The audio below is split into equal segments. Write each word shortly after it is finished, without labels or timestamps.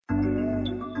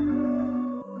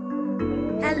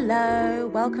Hello,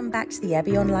 welcome back to the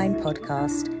Ebby Online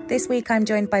podcast. This week I'm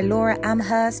joined by Laura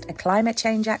Amherst, a climate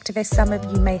change activist some of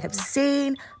you may have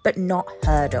seen but not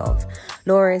heard of.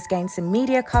 Laura has gained some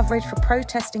media coverage for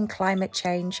protesting climate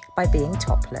change by being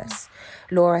topless.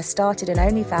 Laura started an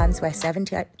OnlyFans where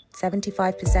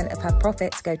 75% of her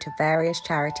profits go to various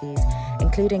charities,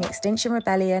 including Extinction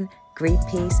Rebellion,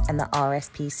 Greenpeace and the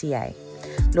RSPCA.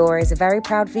 Laura is a very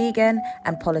proud vegan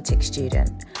and politics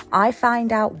student. I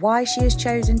find out why she has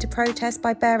chosen to protest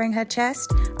by baring her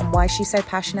chest and why she's so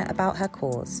passionate about her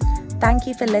cause. Thank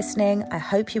you for listening. I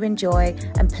hope you enjoy,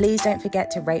 and please don't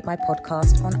forget to rate my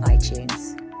podcast on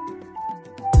iTunes.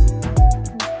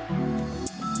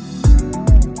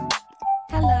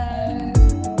 Hello.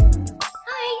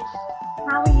 Hi.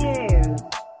 How are you?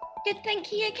 Good,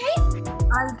 thank you. Okay?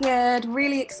 I'm good.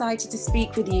 Really excited to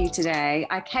speak with you today.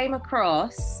 I came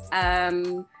across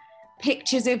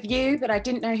pictures of you, but I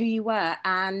didn't know who you were.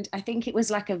 And I think it was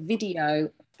like a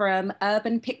video from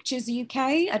Urban Pictures UK.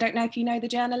 I don't know if you know the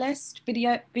journalist,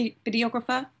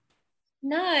 videographer.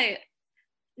 No.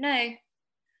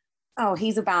 Oh,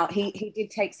 he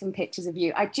did take some pictures of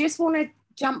you. I just want to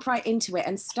jump right into it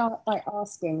and start by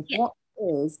asking, What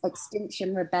is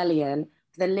Extinction Rebellion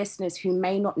for the listeners who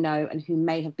may not know and who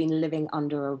may have been living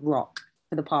under a rock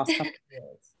for the past couple of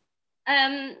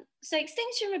years? So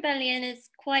Extinction Rebellion is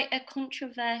quite a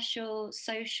controversial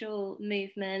social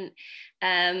movement,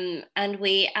 and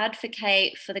we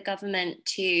advocate for the government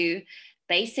to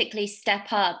basically step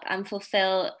up and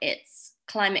fulfill its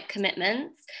climate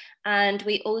commitments. And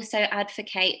we also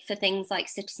advocate for things like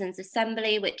Citizens'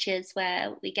 Assembly, which is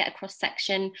where we get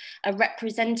a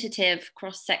representative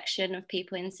cross-section of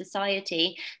people in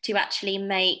society to actually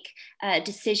make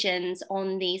decisions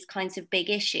on these kinds of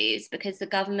big issues, because the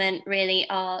government really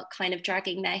are kind of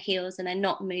dragging their heels and they're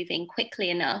not moving quickly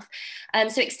enough.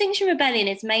 So Extinction Rebellion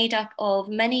is made up of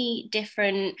many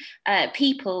different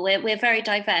people. We're very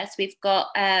diverse. We've got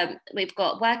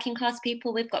working class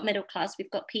people, we've got middle class, we've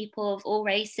got people of all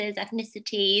races,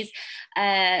 ethnicities,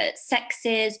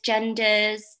 sexes,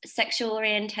 genders, sexual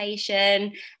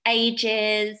orientation,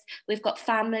 ages. We've got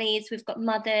families, we've got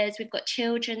mothers, we've got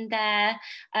children there.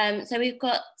 So we've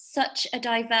got such a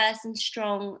diverse and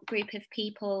strong group of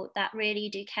people that really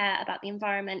do care about the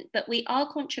environment. But we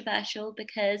are controversial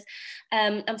because,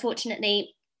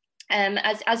 unfortunately,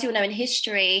 as you'll know in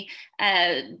history,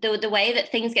 the way that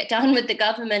things get done with the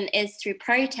government is through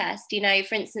protest. You know,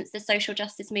 for instance, the social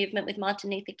justice movement with Martin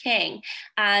Luther King,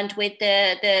 and with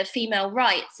the female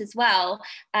rights as well.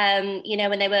 You know,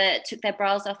 when they took their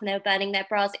bras off and they were burning their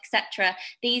bras, etc.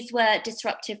 These were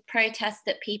disruptive protests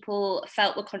that people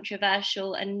felt were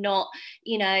controversial and not,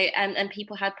 you know, and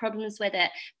people had problems with it.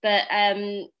 But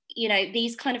you know,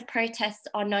 these kind of protests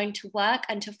are known to work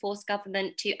and to force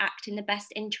government to act in the best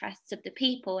interests of the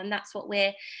people, and that's what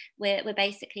we're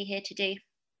basically here to do.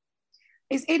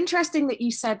 It's interesting that you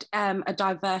said a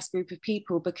diverse group of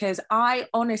people, because I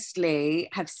honestly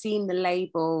have seen the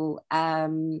label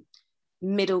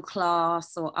middle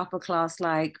class or upper class,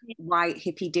 like white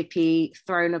hippy dippy,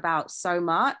 thrown about so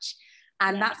much.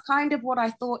 And that's kind of what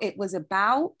I thought it was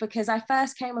about, because I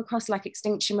first came across like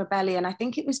Extinction Rebellion, I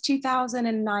think it was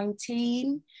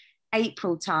 2019,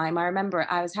 April time. I remember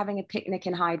I was having a picnic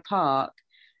in Hyde Park,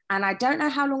 and I don't know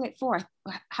how long it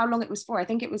was for. I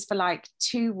think it was for like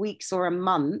 2 weeks or a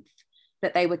month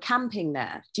that they were camping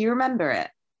there. Do you remember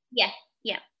it? Yeah.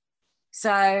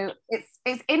 So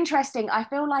it's interesting. I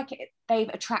feel like they've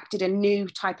attracted a new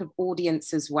type of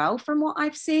audience as well from what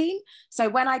I've seen. So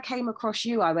when I came across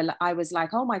you, I was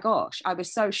like, oh my gosh, I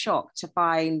was so shocked to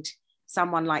find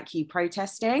someone like you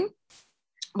protesting,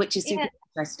 which is super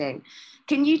interesting.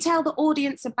 Can you tell the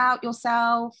audience about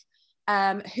yourself,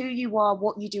 who you are,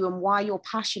 what you do, and why you're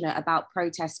passionate about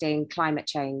protesting climate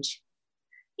change?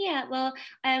 Yeah, well,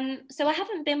 so I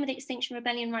haven't been with Extinction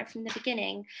Rebellion right from the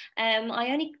beginning. I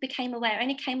only came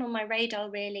on my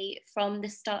radar really from the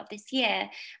start of this year.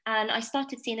 And I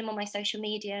started seeing them on my social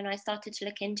media, and I started to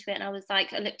look into it, and I looked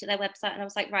at their website and I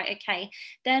was like, right, okay.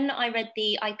 Then I read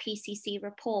the IPCC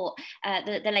report,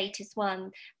 the latest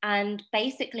one, and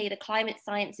basically the climate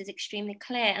science is extremely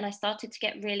clear, and I started to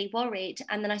get really worried.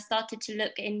 And then I started to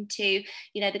look into,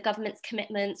 you know, the government's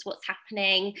commitments, what's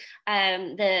happening,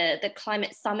 the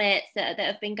climate summits that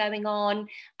have been going on,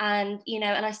 and you know,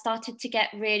 and I started to get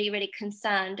really, really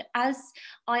concerned. As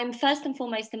I'm first and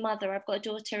foremost a mother, I've got a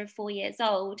daughter of 4 years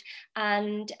old,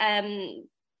 and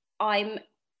I'm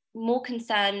more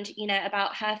concerned, you know,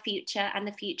 about her future and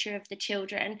the future of the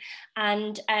children.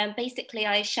 And basically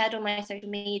I shared on my social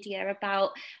media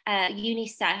about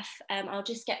UNICEF. I'll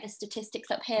just get the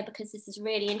statistics up here because this is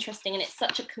really interesting and it's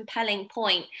such a compelling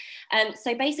point.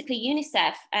 So basically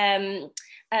UNICEF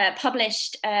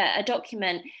published a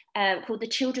document called the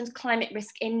Children's Climate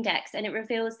Risk Index, and it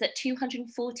reveals that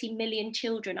 240 million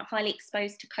children are highly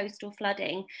exposed to coastal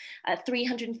flooding,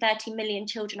 330 million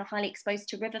children are highly exposed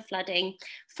to river flooding,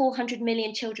 400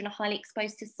 million children are highly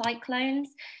exposed to cyclones,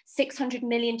 600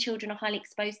 million children are highly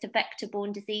exposed to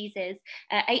vector-borne diseases,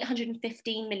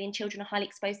 815 million children are highly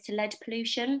exposed to lead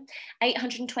pollution,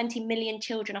 820 million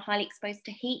children are highly exposed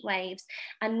to heat waves,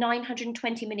 and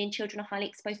 920 million children are highly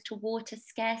exposed to water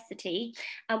scarcity,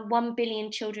 and 1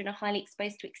 billion children are highly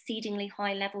exposed to exceedingly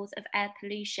high levels of air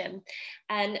pollution.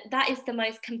 And that is the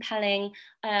most compelling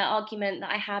argument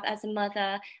that I have as a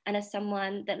mother and as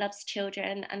someone that loves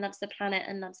children and loves the planet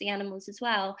and loves the animals as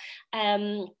well.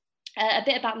 A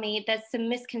bit about me, there's some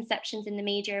misconceptions in the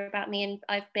media about me, and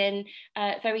I've been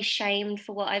very shamed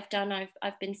for what I've done.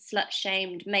 I've been slut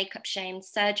shamed, makeup shamed,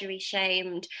 surgery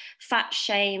shamed, fat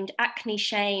shamed, acne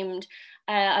shamed.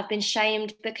 I've been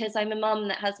shamed because I'm a mum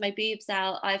that has my boobs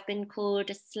out. I've been called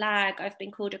a slag. I've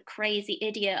been called a crazy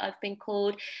idiot. I've been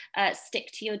called stick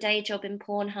to your day job in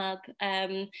Pornhub.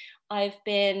 I've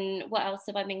been, what else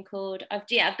have I been called? I've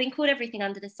been called everything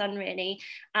under the sun, really.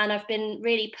 And I've been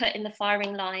really put in the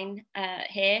firing line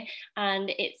here. And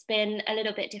it's been a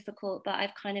little bit difficult, but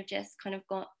I've kind of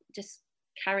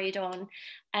carried on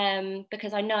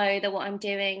because I know that what I'm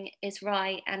doing is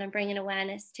right, and I'm bringing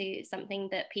awareness to something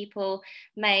that people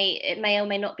may or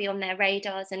may not be on their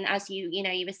radars. And as you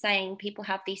were saying, people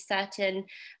have these certain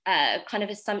kind of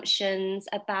assumptions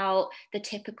about the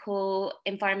typical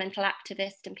environmental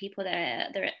activist and people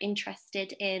that are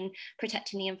interested in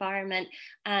protecting the environment.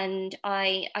 And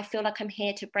I feel like I'm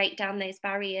here to break down those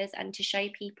barriers and to show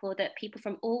people that people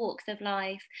from all walks of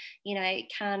life, you know,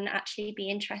 can actually be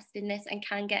interested in this and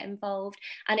can get involved,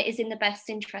 and it is in the best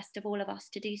interest of all of us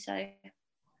to do so.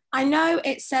 I know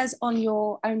it says on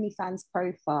your OnlyFans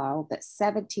profile that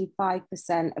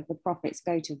 75% of the profits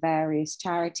go to various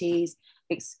charities,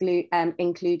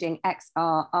 including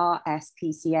XR,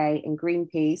 RSPCA and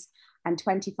Greenpeace, and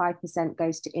 25%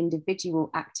 goes to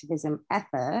individual activism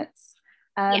efforts.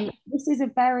 This is a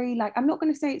very, I'm not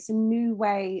going to say it's a new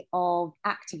way of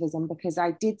activism, because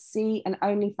I did see an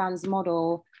OnlyFans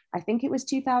model, I think it was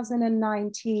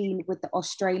 2019, with the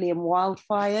Australian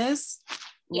wildfires,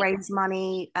 raise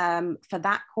money for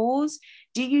that cause.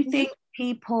 Do you think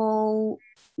people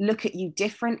look at you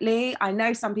differently? I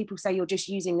know some people say you're just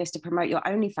using this to promote your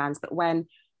OnlyFans, but when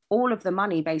all of the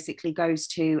money basically goes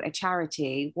to a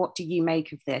charity, what do you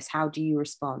make of this? How do you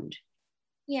respond?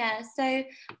 Yeah, so I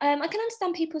can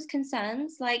understand people's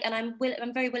concerns, and I'm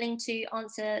very willing to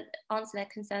answer their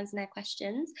concerns and their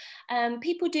questions.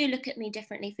 People do look at me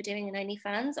differently for doing an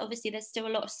OnlyFans. Obviously, there's still a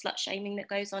lot of slut shaming that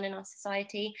goes on in our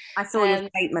society. I saw your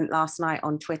statement last night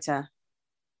on Twitter.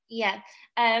 Yeah,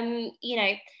 you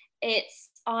know,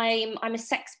 I'm a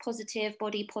sex positive,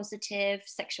 body positive,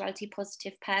 sexuality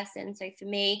positive person. So for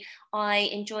me, I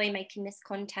enjoy making this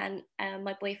content.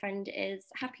 My boyfriend is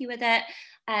happy with it,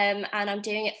 and I'm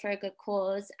doing it for a good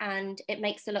cause, and it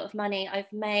makes a lot of money.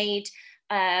 I've made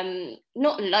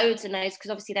not loads and loads,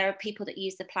 because obviously there are people that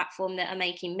use the platform that are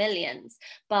making millions,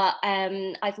 but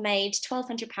I've made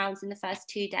 £1,200 in the first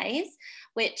 2 days,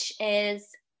 which is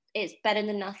it's better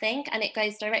than nothing, and it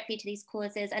goes directly to these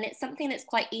causes, and it's something that's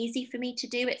quite easy for me to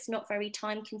do. It's not very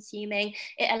time consuming.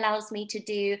 It allows me to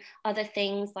do other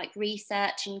things like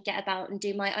research and get about and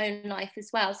do my own life as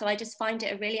well. So I just find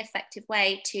it a really effective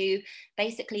way to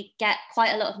basically get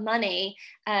quite a lot of money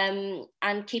and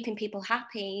keeping people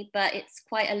happy, but it's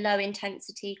quite a low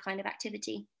intensity kind of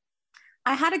activity.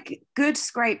 I had a good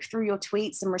scrape through your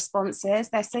tweets and responses.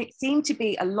 There seemed to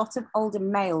be a lot of older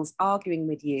males arguing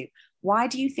with you. Why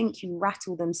do you think you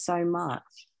rattle them so much?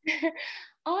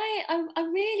 I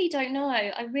really don't know.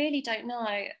 I really don't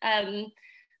know.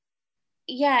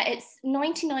 Yeah, it's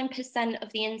 99%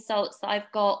 of the insults that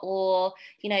I've got, or,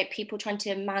 you know, people trying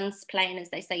to mansplain, as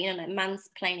they say, you know, like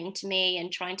mansplaining to me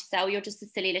and trying to say, oh, you're just a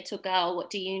silly little girl, what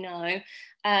do you know?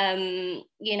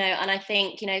 You know, and I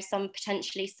think, you know, some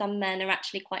men are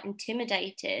actually quite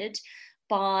intimidated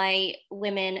by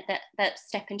women that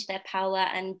step into their power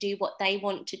and do what they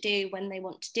want to do when they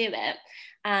want to do it.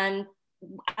 And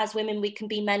as women, we can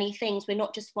be many things. We're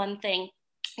not just one thing.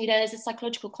 there's a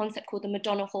psychological concept called the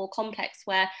Madonna Hall complex,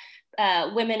 where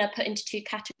women are put into two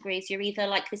categories. You're either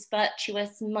like this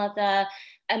virtuous mother,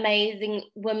 amazing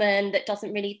woman that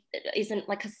isn't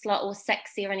like a slut or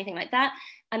sexy or anything like that.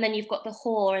 And then you've got the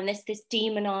whore, and this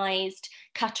demonized,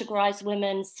 categorized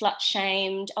women, slut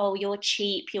shamed. Oh, you're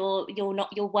cheap. You're not.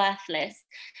 You're worthless.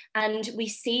 And we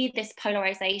see this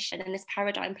polarization and this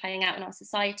paradigm playing out in our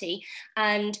society.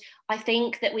 And I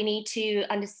think that we need to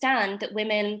understand that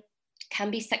women can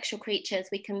be sexual creatures.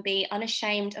 We can be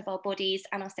unashamed of our bodies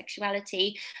and our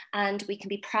sexuality, and we can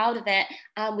be proud of it.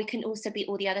 We can also be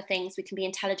all the other things. We can be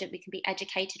intelligent, we can be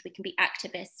educated, we can be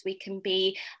activists, we can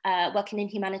be working in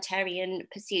humanitarian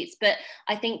pursuits. But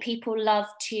I think people love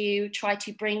to try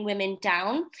to bring women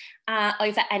down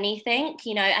over anything,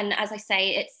 and as I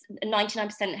say, it's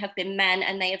 99% have been men,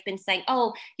 and they have been saying,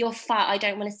 oh, you're fat, I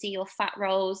don't want to see your fat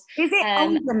rolls. Is it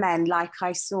older men like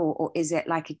I saw, or is it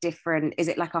like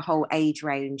a whole age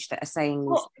range that are saying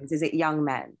these things? Is it young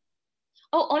men?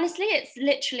 Oh, honestly, it's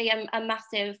literally a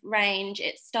massive range.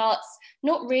 It starts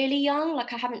not really young,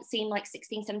 like I haven't seen like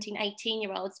 16, 17,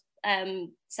 18-year-olds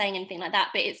saying anything like that,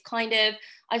 but it's kind of,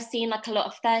 I've seen like a lot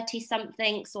of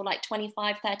 30-somethings or like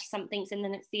 25, 30-somethings, and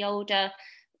then it's the older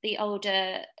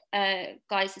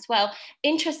guys as well.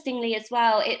 Interestingly as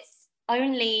well, it's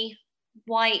only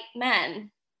white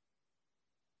men.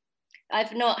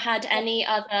 I've not had any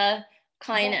other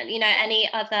kind of, any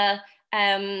other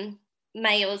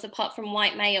males apart from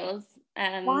white males.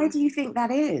 Why do you think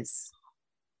that is?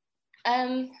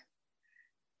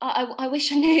 I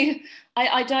wish I knew.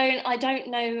 I don't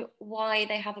know why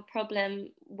they have a problem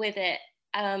with it.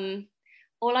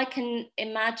 All I can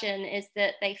imagine is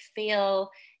that they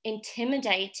feel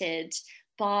intimidated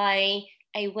by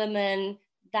a woman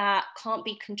that can't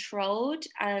be controlled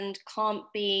and can't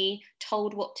be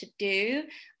told what to do,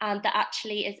 and that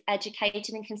actually is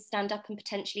educated and can stand up and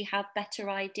potentially have better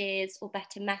ideas or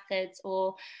better methods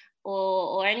or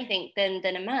anything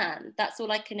than a man. That's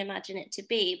all I can imagine it to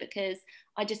be, because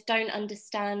I just don't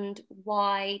understand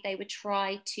why they would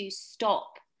try to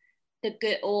stop the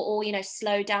good or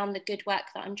slow down the good work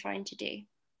that I'm trying to do.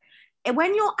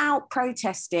 When you're out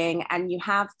protesting and you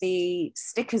have the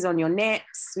stickers on your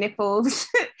nipples,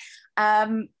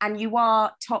 and you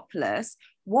are topless,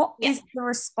 what is the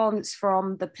response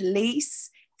from the police,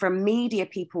 from media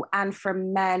people, and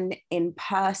from men in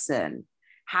person?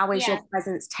 How is your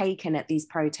presence taken at these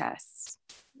protests?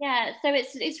 Yeah, so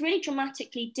it's really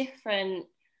dramatically different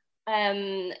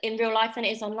in real life than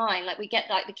it is online. Like, we get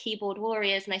like the keyboard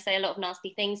warriors and they say a lot of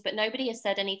nasty things, but nobody has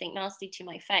said anything nasty to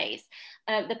my face.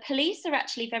 The police are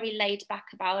actually very laid back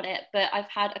about it, but I've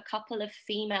had a couple of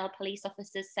female police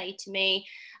officers say to me,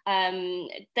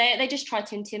 they just try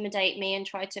to intimidate me and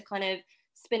try to kind of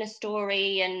spin a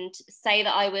story and say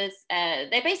that I was,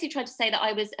 they basically tried to say that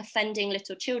I was offending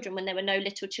little children when there were no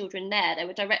little children there. They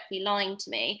were directly lying to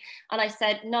me. And I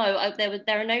said, no,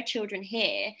 there are no children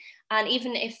here. And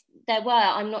even if there were,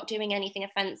 I'm not doing anything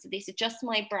offensive. These are just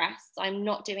my breasts. I'm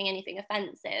not doing anything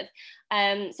offensive.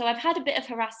 So I've had a bit of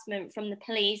harassment from the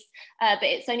police, but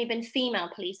it's only been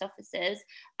female police officers.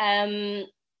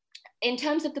 In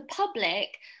terms of the public,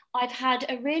 I've had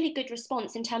a really good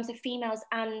response in terms of females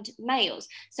and males.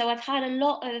 So I've had a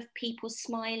lot of people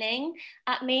smiling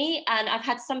at me, and I've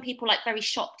had some people like very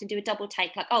shocked and do a double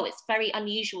take, like, oh, it's very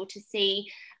unusual to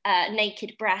see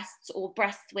naked breasts or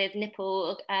breasts with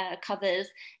nipple covers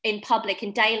in public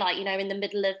in daylight, in the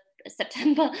middle of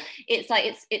September. It's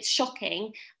like it's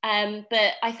shocking,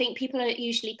 but I think people are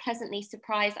usually pleasantly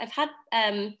surprised. I've had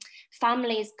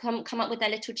families come up with their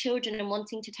little children and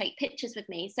wanting to take pictures with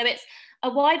me. So it's a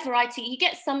wide variety. You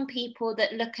get some people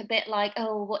that look a bit like,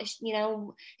 oh,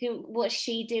 what's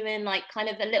she doing, like kind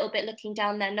of a little bit looking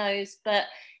down their nose. But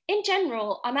in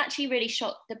general, I'm actually really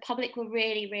shocked. The public were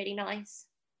really, really nice.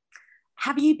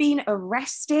 Have you been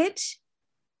arrested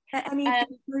at any of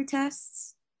these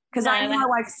protests? Because I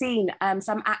know I've seen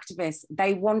some activists,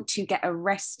 they want to get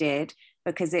arrested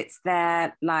because it's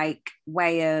their like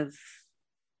way of,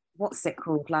 what's it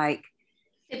called? Like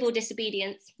civil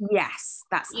disobedience. Yes,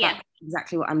 that's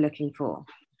exactly what I'm looking for.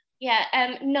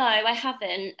 Yeah, no, I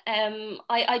haven't.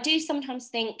 I do sometimes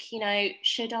think,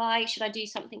 should I do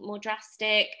something more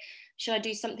drastic? Should I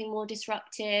do something more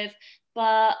disruptive?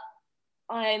 But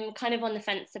I'm kind of on the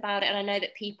fence about it. And I know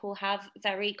that people have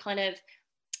very kind of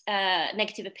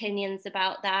negative opinions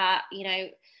about that,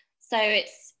 so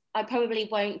I probably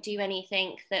won't do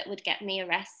anything that would get me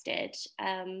arrested.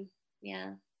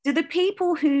 Do the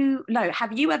people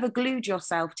have you ever glued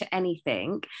yourself to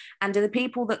anything, and do the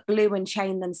people that glue and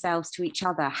chain themselves to each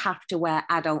other have to wear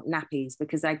adult nappies?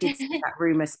 Because I did see that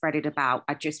rumor spreaded about.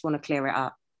 I just want to clear it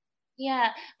up. Yeah.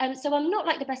 So I'm not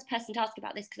like the best person to ask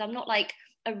about this because I'm not like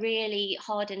a really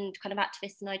hardened kind of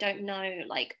activist and I don't know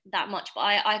like that much. But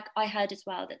I heard as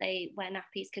well that they wear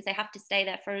nappies because they have to stay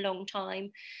there for a long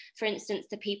time. For instance,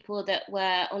 the people that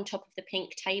were on top of the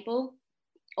pink table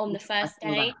on the first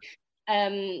day,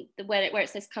 where it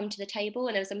says come to the table,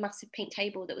 and there was a massive pink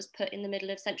table that was put in the middle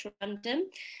of central London.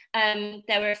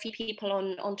 There were a few people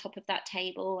on top of that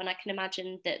table, and I can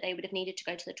imagine that they would have needed to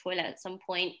go to the toilet at some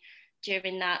point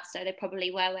during that, so they probably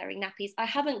were wearing nappies. I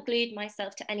haven't glued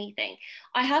myself to anything.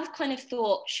 I have kind of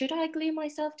thought, should I glue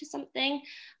myself to something?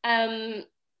 But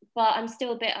I'm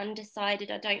still a bit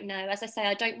undecided. I don't know. As I say,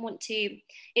 I don't want to.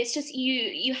 It's just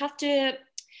you have to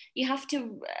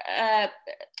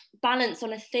balance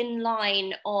on a thin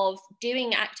line of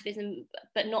doing activism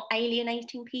but not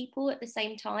alienating people at the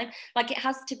same time. Like, it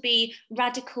has to be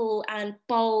radical and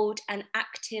bold and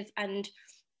active and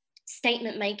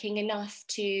statement making enough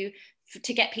to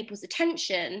get people's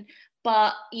attention,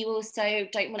 but you also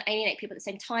don't want to alienate people at the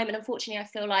same time. And unfortunately, I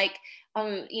feel like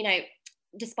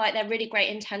despite their really great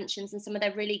intentions and some of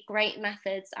their really great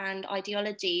methods and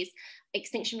ideologies,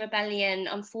 Extinction Rebellion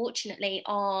unfortunately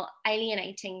are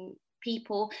alienating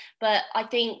people. But I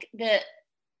think that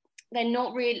they're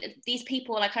not really, these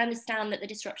people, like, I understand that the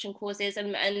disruption causes,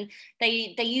 and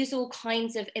they use all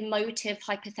kinds of emotive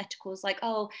hypotheticals, like,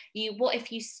 oh, what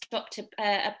if you stopped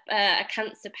a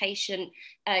cancer patient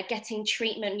getting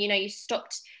treatment, you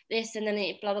stopped this and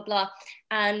then blah blah blah,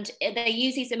 and they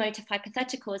use these emotive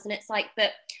hypotheticals, and it's like,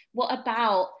 but what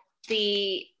about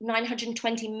the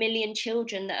 920 million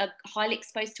children that are highly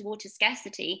exposed to water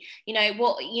scarcity?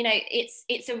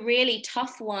 It's a really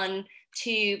tough one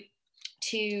to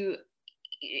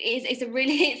it's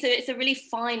a really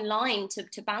fine line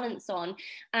to balance on.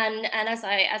 And as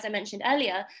I mentioned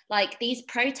earlier, like, these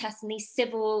protests and these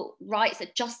civil rights,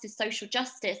 justice, social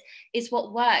justice is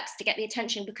what works to get the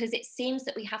attention, because it seems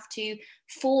that we have to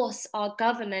force our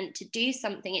government to do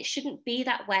something. It shouldn't be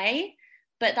that way,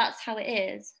 but that's how it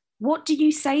is. What do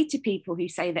you say to people who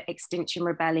say that Extinction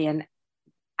Rebellion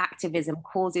activism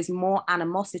causes more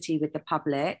animosity with the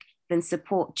public than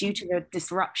support, due to the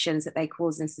disruptions that they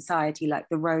cause in society, like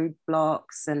the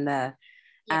roadblocks and the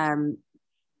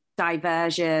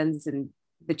diversions and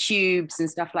the tubes and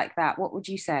stuff like that? What would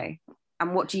you say?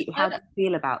 And how do you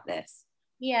feel about this?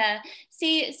 Yeah,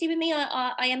 see, with me,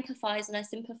 I empathize and I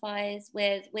sympathize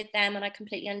with them, and I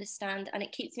completely understand. And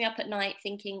it keeps me up at night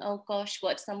thinking, oh gosh,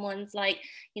 what if someone's like,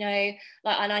 and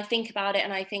I think about it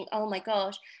and I think, oh my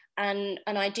gosh. And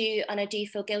I do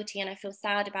feel guilty and I feel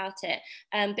sad about it.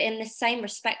 But in the same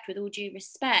respect, with all due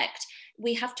respect,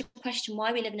 we have to question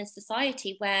why we live in a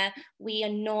society where we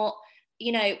are not,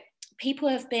 people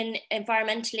have been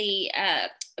environmentally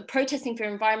protesting for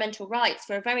environmental rights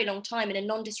for a very long time in a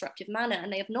non-disruptive manner,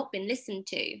 and they have not been listened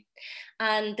to.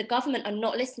 And the government are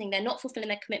not listening. They're not fulfilling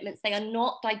their commitments. They are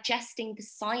not digesting the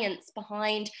science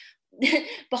behind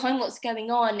what's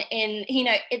going on in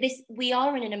this. We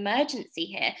are in an emergency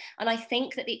here, and I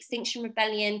think that the Extinction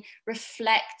Rebellion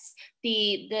reflects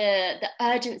the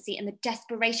urgency and the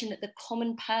desperation that the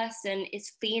common person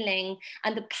is feeling,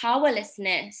 and the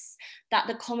powerlessness that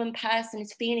the common person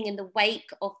is feeling in the wake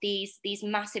of these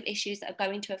massive issues that are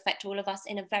going to affect all of us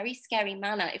in a very scary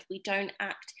manner if we don't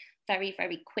act very,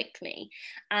 very quickly.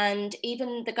 And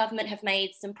even the government have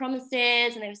made some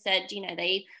promises, and they've said,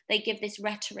 they give this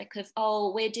rhetoric of,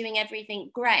 oh, we're doing everything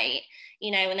great,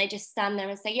 and they just stand there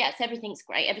and say, yes, everything's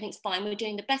great, everything's fine, we're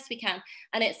doing the best we can.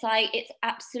 And it's like, it's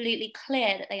absolutely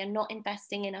clear that they are not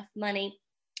investing enough money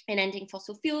in ending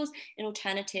fossil fuels, in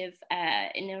alternative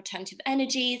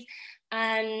energies,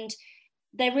 and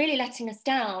they're really letting us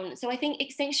down. So I think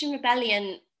Extinction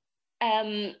Rebellion,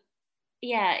 I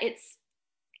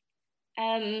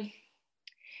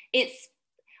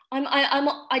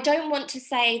don't want to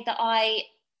say that I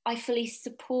fully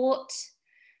support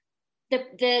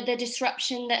the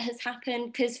disruption that has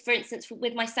happened, because, for instance,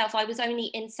 with myself, I was only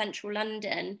in central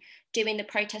London doing the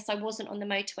protests. I wasn't on the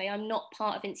motorway. I'm not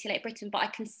part of Insulate Britain, but I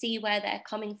can see where they're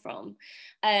coming from.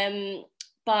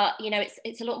 But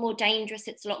it's a lot more dangerous,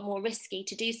 it's a lot more risky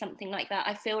to do something like that.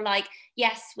 I feel like,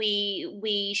 yes,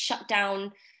 we shut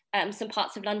down some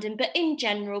parts of London, but in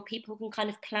general, people can kind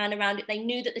of plan around it. They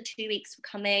knew that the 2 weeks were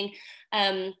coming.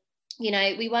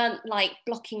 We weren't like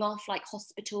blocking off like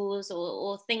hospitals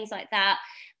or things like that,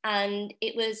 and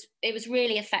it was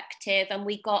really effective, and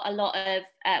we've got a lot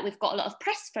of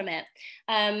press from it,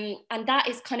 and that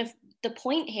is kind of the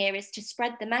point here, is to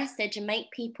spread the message and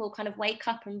make people kind of wake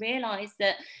up and realize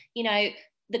that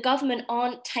the government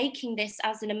aren't taking this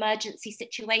as an emergency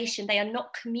situation. They are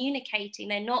not communicating.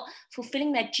 They're not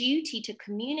fulfilling their duty to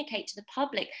communicate to the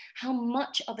public how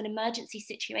much of an emergency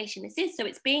situation this is. So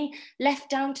it's being left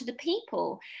down to the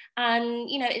people. And,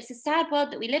 you know, it's a sad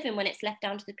world that we live in when it's left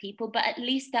down to the people, but at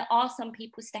least there are some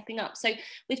people stepping up. So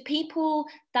with people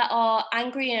that are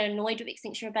angry and annoyed with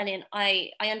Extinction Rebellion,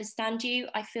 I understand you,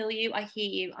 I feel you, I hear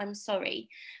you, I'm sorry.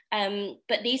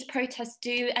 But these protests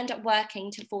do end up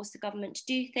working to force the government to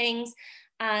do things,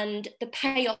 and the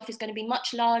payoff is going to be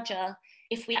much larger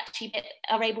if we actually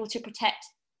are able to protect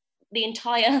the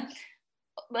entirety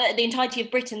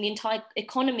of Britain, the entire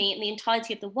economy, and the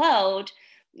entirety of the world.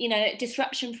 You know,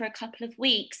 disruption for a couple of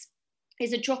weeks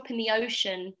is a drop in the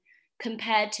ocean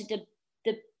compared to the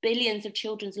billions of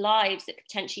children's lives that could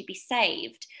potentially be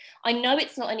saved. I know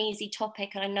it's not an easy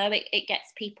topic, and I know it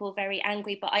gets people very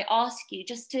angry, but I ask you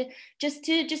just to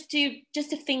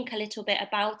think a little bit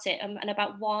about it, and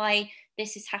about why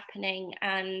this is happening,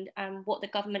 and what the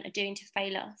government are doing to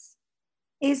fail us.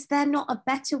 Is there not a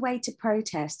better way to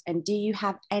protest? And do you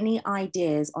have any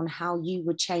ideas on how you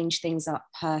would change things up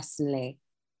personally?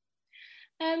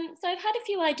 So I've had a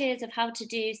few ideas of how to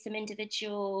do some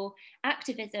individual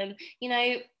activism. You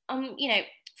know,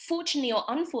 fortunately or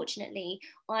unfortunately,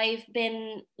 I've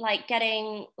been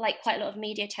getting quite a lot of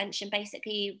media attention,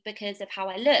 basically because of how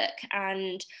I look,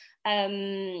 and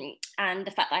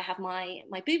the fact that I have my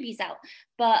boobies out.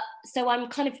 But so I'm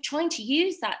kind of trying to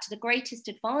use that to the greatest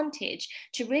advantage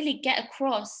to really get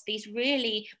across these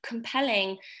really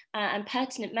compelling and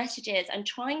pertinent messages, and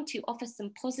trying to offer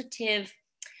some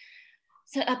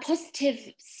a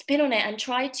positive spin on it, and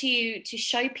try to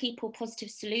show people positive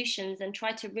solutions, and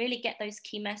try to really get those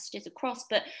key messages across.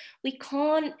 But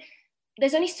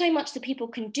there's only so much that people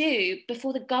can do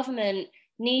before the government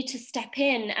need to step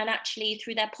in, and actually,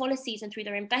 through their policies and through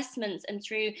their investments and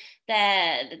through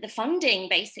the funding,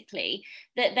 basically,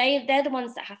 that they're the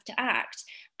ones that have to act.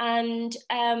 And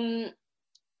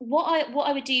what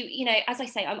I would do, you know, as I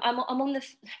say,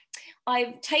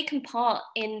 I've taken part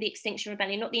in the Extinction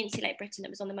Rebellion, not the Insulate Britain that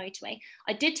was on the motorway.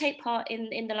 I did take part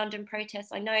in the London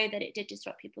protests. I know that it did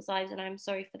disrupt people's lives, and I'm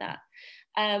sorry for that.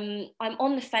 I'm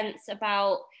on the fence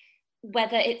about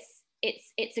whether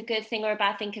it's a good thing or a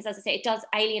bad thing, because, as I say, it does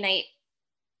alienate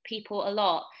people a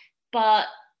lot. But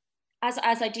as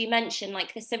I do mention,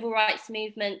 like the civil rights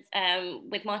movement,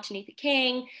 with Martin Luther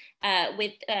King,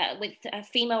 with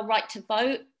female right to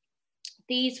vote,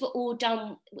 these were all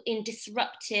done in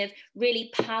disruptive,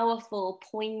 really powerful,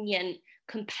 poignant,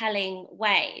 compelling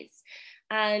ways.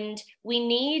 And we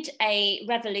need a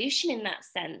revolution in that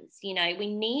sense. You know,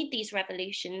 we need these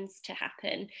revolutions to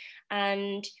happen.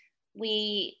 And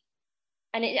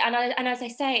as I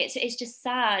say, it's just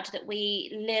sad that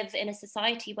we live in a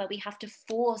society where we have to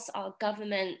force our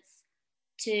governments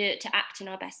to act in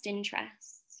our best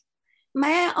interests. May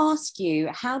I ask you,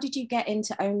 how did you get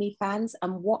into OnlyFans,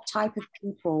 and what type of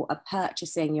people are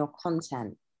purchasing your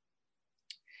content?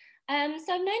 So I've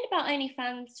known about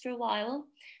OnlyFans for a while.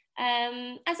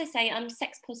 As I say, I'm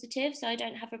sex positive, so I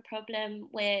don't have a problem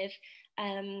with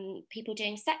people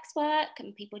doing sex work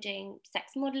and people doing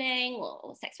sex modeling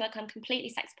or sex work. I'm completely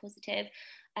sex positive.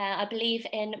 I believe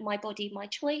in my body, my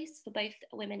choice for both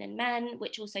women and men,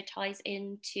 which also ties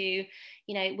into,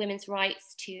 you know, women's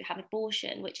rights to have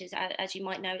abortion, which is, as you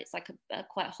might know, it's like a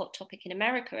quite a hot topic in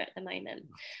America at the moment.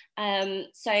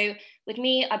 So with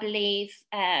me, I believe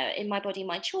in my body,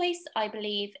 my choice. I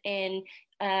believe in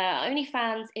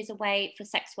OnlyFans is a way for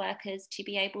sex workers to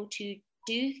be able to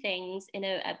do things in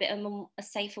a bit of a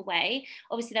safer way.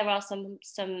 Obviously, there are some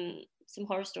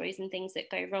horror stories and things that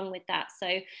go wrong with that. So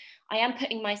I am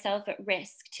putting myself at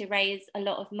risk to raise a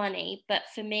lot of money. But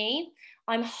for me,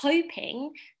 I'm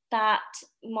hoping that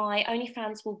my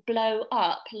OnlyFans will blow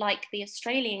up like the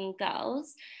Australian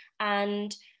girls,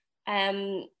 and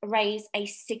raise a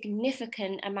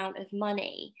significant amount of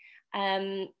money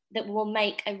that will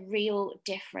make a real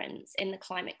difference in the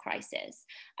climate crisis.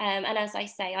 And as I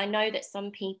say, I know that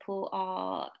some people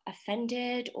are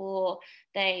offended, or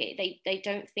they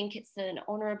don't think it's an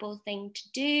honourable thing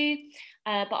to do,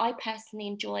 but I personally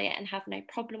enjoy it and have no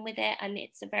problem with it, and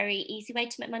it's a very easy way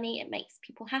to make money. It makes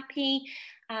people happy,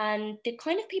 and the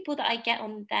kind of people that I get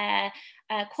on there,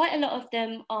 quite a lot of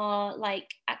them are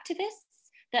like activists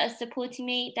that are supporting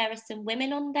me. There are some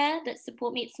women on there that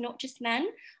support me. It's not just men.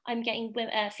 I'm getting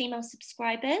female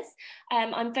subscribers.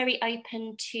 I'm very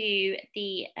open to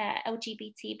the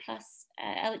LGBTQ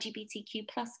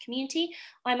plus community.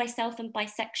 I myself am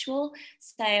bisexual,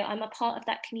 so I'm a part of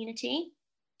that community.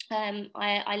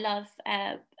 I love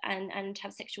and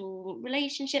have sexual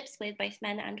relationships with both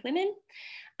men and women,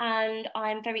 and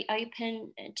I'm very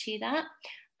open to that.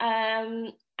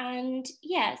 And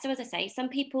yeah, so as I say, some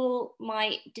people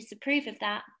might disapprove of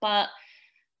that, but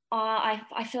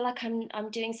I feel like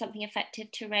I'm doing something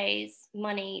effective to raise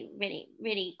money really,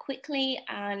 really quickly,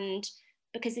 and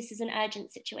because this is an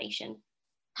urgent situation.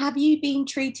 Have you been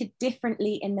treated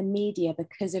differently in the media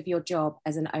because of your job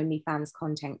as an OnlyFans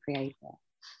content creator?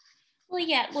 Well,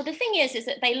 yeah. Well, the thing is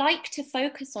that they like to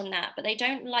focus on that, but they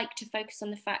don't like to focus on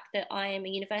the fact that I am a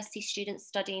university student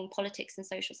studying politics and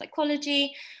social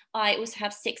psychology. I also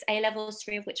have 6 A levels,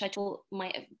 3 of which I taught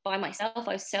by myself.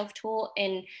 I was self-taught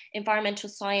in environmental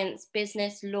science,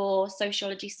 business, law,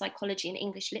 sociology, psychology, and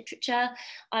English literature.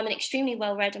 I'm an extremely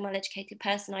well-read and well-educated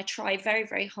person. I try very,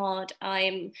 very hard.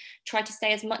 I try to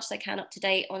stay as much as I can up to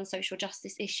date on social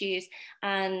justice issues,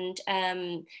 and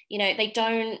you know, they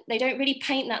don't really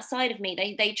paint that side of me.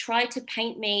 They try to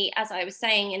paint me, as I was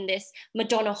saying, in this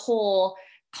Madonna whore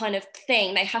kind of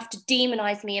thing. They have to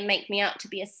demonize me and make me out to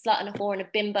be a slut and a whore and a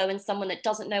bimbo and someone that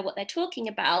doesn't know what they're talking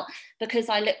about because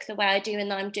I look the way I do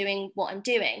and I'm doing what I'm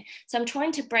doing. So I'm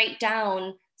trying to break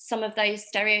down some of those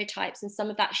stereotypes and some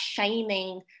of that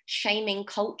shaming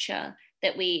culture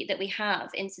that we have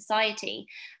in society.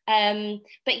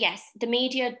 But yes, the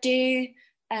media do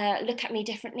look at me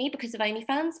differently because of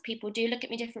OnlyFans. People do look at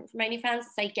me different from OnlyFans and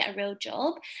say, get a real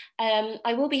job.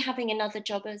 I will be having another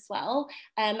job as well.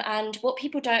 And what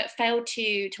people don't fail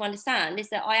to understand is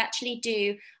that I actually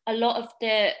do a lot of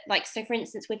the, like, so for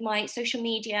instance, with my social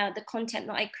media, the content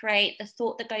that I create, the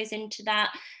thought that goes into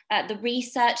that, the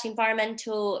research, the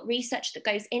environmental research that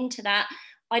goes into that,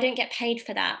 I don't get paid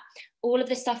for that. All of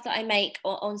the stuff that I make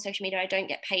on social media, I don't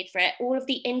get paid for it. All of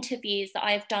the interviews that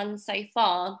I have done so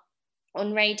far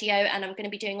on radio, and I'm going to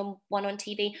be doing one on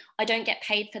TV, I don't get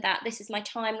paid for that. This is my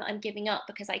time that I'm giving up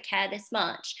because I care this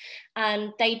much.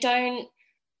 And they don't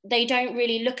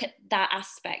really look at that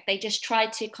aspect. They just try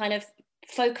to kind of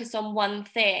focus on one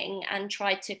thing and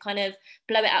try to kind of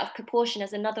blow it out of proportion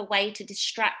as another way to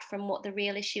distract from what the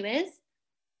real issue is.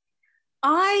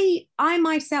 I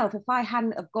myself, if I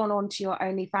hadn't have gone onto your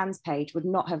OnlyFans page, would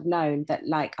not have known that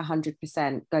like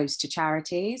 100% goes to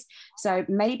charities. So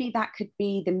maybe that could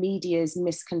be the media's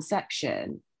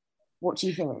misconception. What do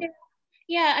you think?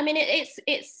 Yeah, I mean,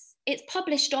 it's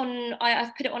published on.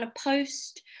 I've put it on a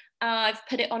post. I've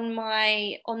put it on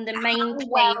the main How page.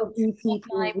 well do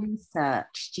people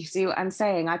research? Do you see what I'm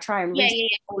saying? I try and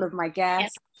research all of my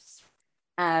guests.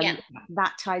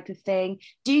 That type of thing.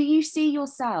 Do you see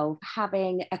yourself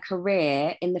having a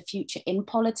career in the future in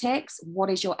politics? What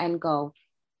is your end goal?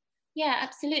 Yeah,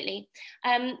 absolutely.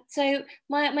 So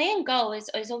my end goal is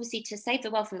obviously to save the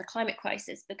world from the climate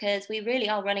crisis, because we really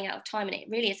are running out of time and it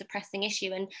really is a pressing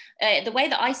issue. And the way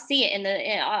that I see it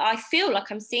I feel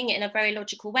like I'm seeing it in a very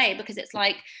logical way, because it's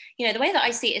like, you know, the way that I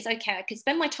see it is, okay, I could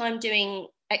spend my time doing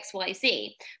X, Y,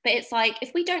 Z, but it's like,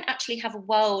 if we don't actually have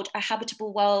a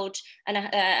habitable world and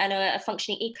a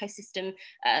functioning ecosystem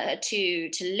to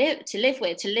live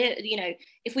with, you know,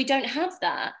 if we don't have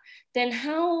that, then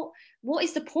what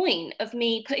is the point of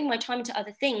me putting my time into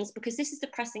other things? Because this is the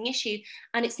pressing issue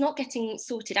and it's not getting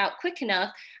sorted out quick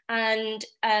enough. And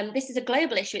this is a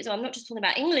global issue. So I'm not just talking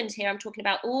about England here. I'm talking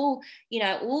about all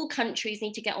countries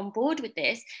need to get on board with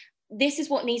this. This is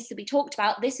what needs to be talked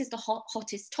about. This is the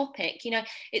hottest topic. You know,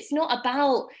 it's not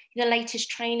about the latest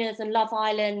trainers and Love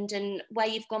Island and where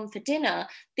you've gone for dinner.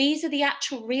 These are the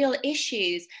actual real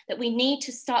issues that we need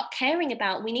to start caring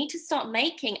about. We need to start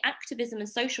making activism and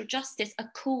social justice a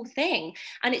cool thing.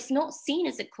 And it's not seen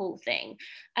as a cool thing.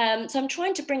 So I'm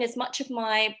trying to bring as much of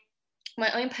my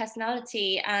own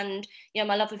personality and, you know,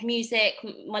 my love of music,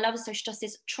 my love of social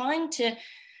justice, trying to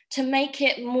make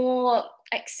it more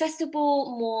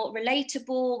accessible, more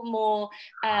relatable, more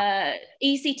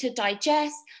easy to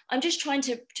digest. I'm just trying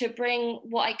to bring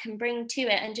what I can bring to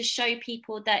it and just show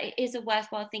people that it is a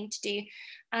worthwhile thing to do.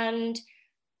 And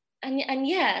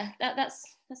yeah, that's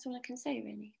all I can say,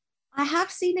 really. I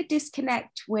have seen a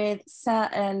disconnect with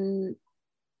certain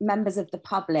members of the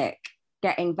public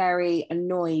getting very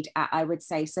annoyed at, I would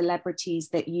say, celebrities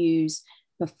that use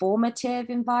performative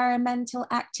environmental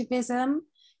activism.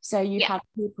 So you have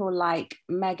people like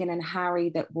Meghan and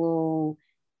Harry that will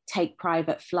take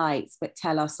private flights, but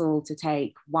tell us all to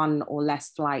take 1 or less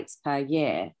flights per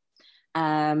year.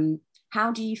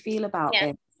 How do you feel about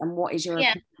this? And what is your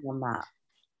opinion on that?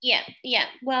 Yeah.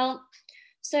 Well,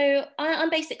 So I'm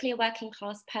basically a working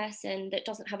class person that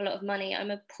doesn't have a lot of money.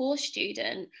 I'm a poor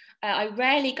student. I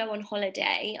rarely go on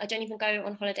holiday. I don't even go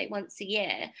on holiday once a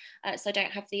year. So I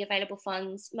don't have the available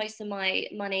funds. Most of my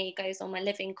money goes on my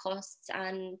living costs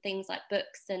and things like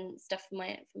books and stuff for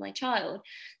my child.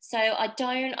 So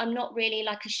I'm not really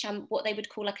like what they would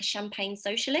call like a champagne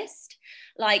socialist,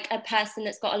 like a person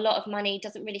that's got a lot of money,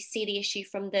 doesn't really see the issue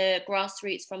from the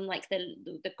grassroots, from like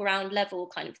the ground level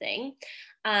kind of thing.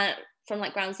 From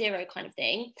like ground zero kind of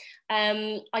thing.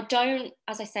 I don't,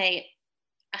 as I say,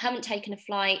 I haven't taken a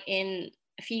flight in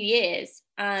a few years,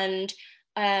 and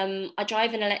I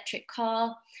drive an electric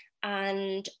car,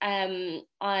 and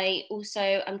I also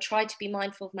am trying to be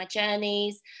mindful of my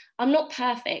journeys. I'm not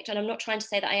perfect, and I'm not trying to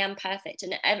say that I am perfect.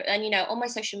 And you know, on my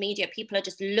social media, people are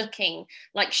just looking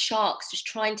like sharks, just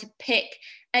trying to pick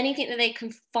anything that they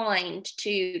can find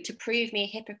to prove me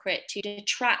a hypocrite, to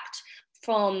detract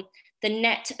from the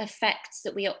net effects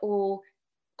that we are all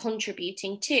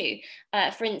contributing to.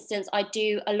 For instance, I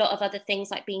do a lot of other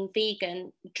things, like being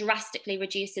vegan drastically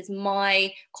reduces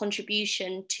my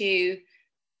contribution to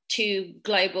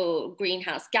global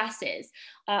greenhouse gases.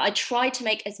 I try to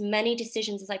make as many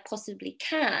decisions as I possibly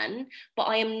can, but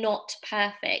I am not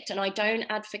perfect, and I don't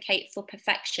advocate for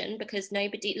perfection, because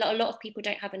a lot of people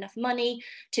don't have enough money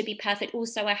to be perfect.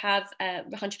 Also, I have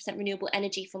 100% renewable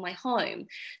energy for my home.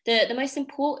 The most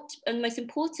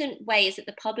important ways that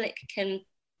the public can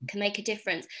make a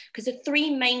difference, because the three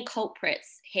main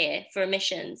culprits here for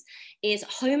emissions is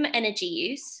home energy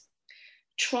use,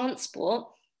 transport,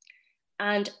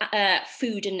 and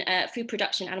food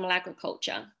production, animal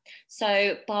agriculture.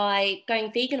 So by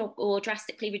going vegan or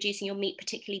drastically reducing your meat,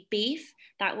 particularly beef,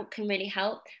 that can really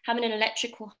help. Having an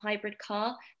electric or hybrid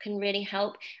car can really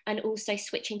help, and also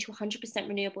switching to 100%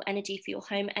 renewable energy for your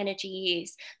home energy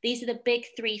use. These are the big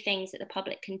three things that the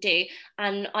public can do,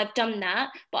 and I've done that.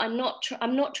 But I'm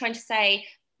not trying to say,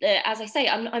 as I say,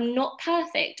 I'm not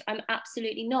perfect. I'm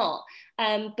absolutely not.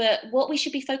 But what we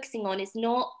should be focusing on is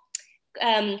not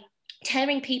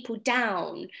tearing people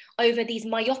down over these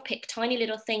myopic tiny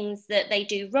little things that they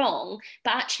do wrong,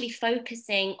 but actually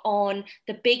focusing on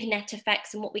the big net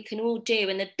effects and what we can all do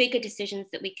and the bigger decisions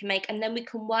that we can make. And then we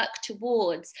can work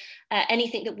towards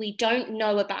anything that we don't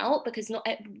know about, because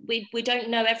we don't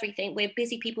know everything. We're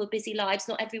busy people with busy lives.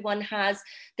 Not everyone has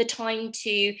the time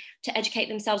to educate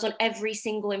themselves on every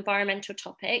single environmental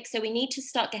topic. So we need to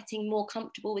start getting more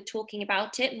comfortable with talking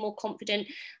about it, more confident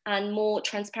and more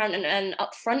transparent and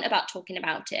upfront about talking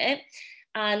about it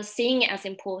and seeing it as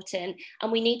important. And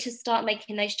we need to start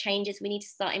making those changes. We need to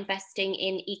start investing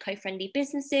in eco-friendly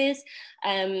businesses.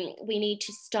 We need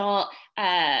to start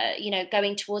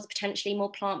going towards potentially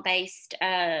more plant-based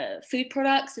food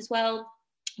products as well,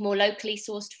 more locally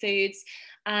sourced foods.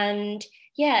 And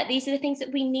yeah, these are the things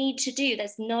that we need to do.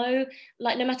 There's no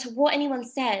matter what anyone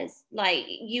says, like,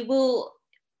 you will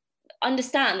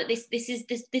understand that this is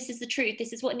the truth.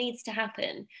 This is what needs to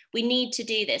happen. We need to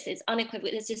do this. It's unequivocal.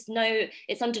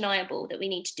 It's undeniable that we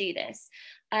need to do this.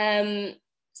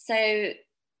 So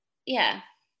yeah.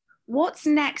 What's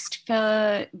next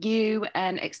for you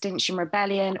and Extinction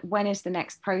Rebellion? When is the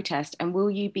next protest? And will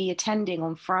you be attending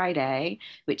on Friday,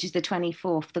 which is the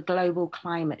 24th, the global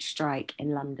climate strike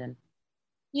in London?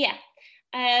 Yeah.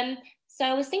 So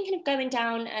I was thinking of going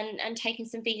down and taking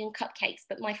some vegan cupcakes,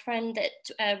 but my friend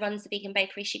that runs the vegan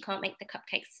bakery, she can't make the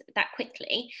cupcakes that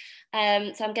quickly. So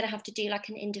I'm going to have to do like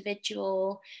an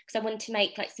individual, because I wanted to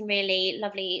make like some really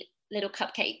lovely little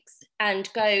cupcakes and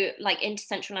go like into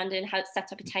central London,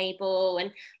 set up a table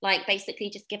and like basically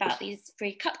just give out these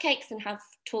free cupcakes and have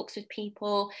talks with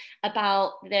people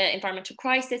about the environmental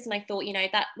crisis. And I thought,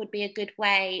 that would be a good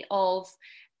way of,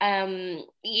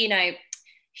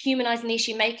 humanizing the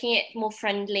issue, making it more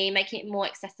friendly, making it more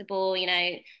accessible,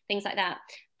 things like that.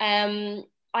 I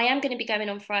am going to be going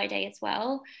on Friday as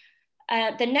well.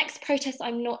 The next protest,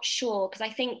 I'm not sure, because I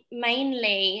think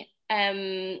mainly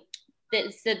the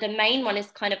main one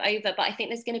is kind of over, but I think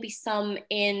there's going to be some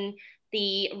in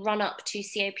the run up to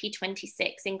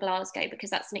COP26 in Glasgow, because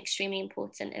that's an extremely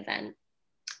important event.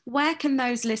 Where can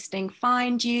those listening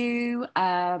find you?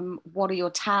 What are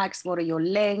your tags? What are your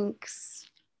links?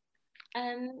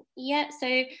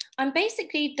 So I'm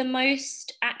basically the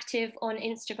most active on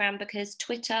Instagram, because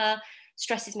Twitter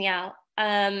stresses me out.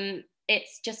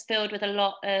 It's just filled with a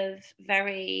lot of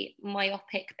very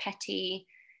myopic, petty,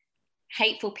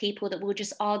 hateful people that will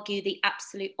just argue the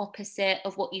absolute opposite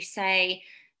of what you say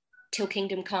till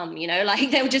kingdom come,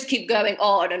 like they'll just keep going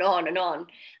on and on and on.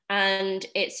 And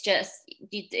it's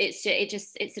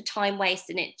a time waste,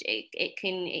 and it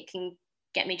can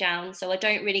get me down. So I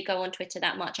don't really go on Twitter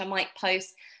that much. I might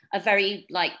post a very,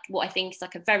 like, what I think is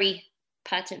like a very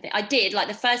pertinent thing. I did, like,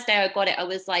 the first day I got it, I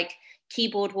was like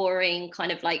keyboard warring,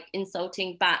 kind of like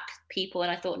insulting back people,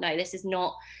 and I thought, no, this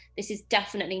is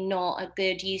definitely not a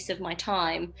good use of my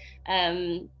time.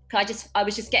 I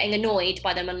was just getting annoyed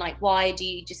by them, and like, why do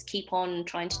you just keep on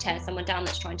trying to tear someone down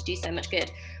that's trying to do so much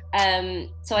good?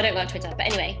 So I don't go on Twitter, but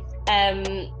anyway,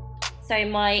 so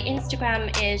my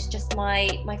Instagram is just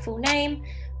my full name,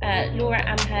 Laura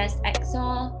Amherst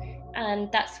XR, and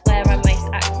that's where I'm most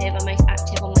active. I'm most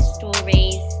active on my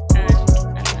stories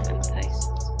and my posts.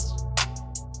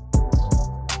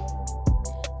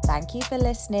 Thank you for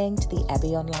listening to the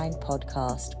Ebby Online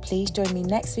podcast. Please join me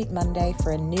next week, Monday,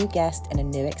 for a new guest and a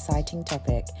new exciting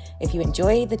topic. If you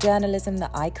enjoy the journalism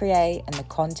that I create and the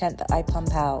content that I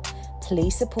pump out,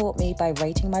 please support me by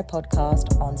rating my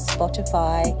podcast on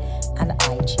Spotify and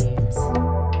iTunes.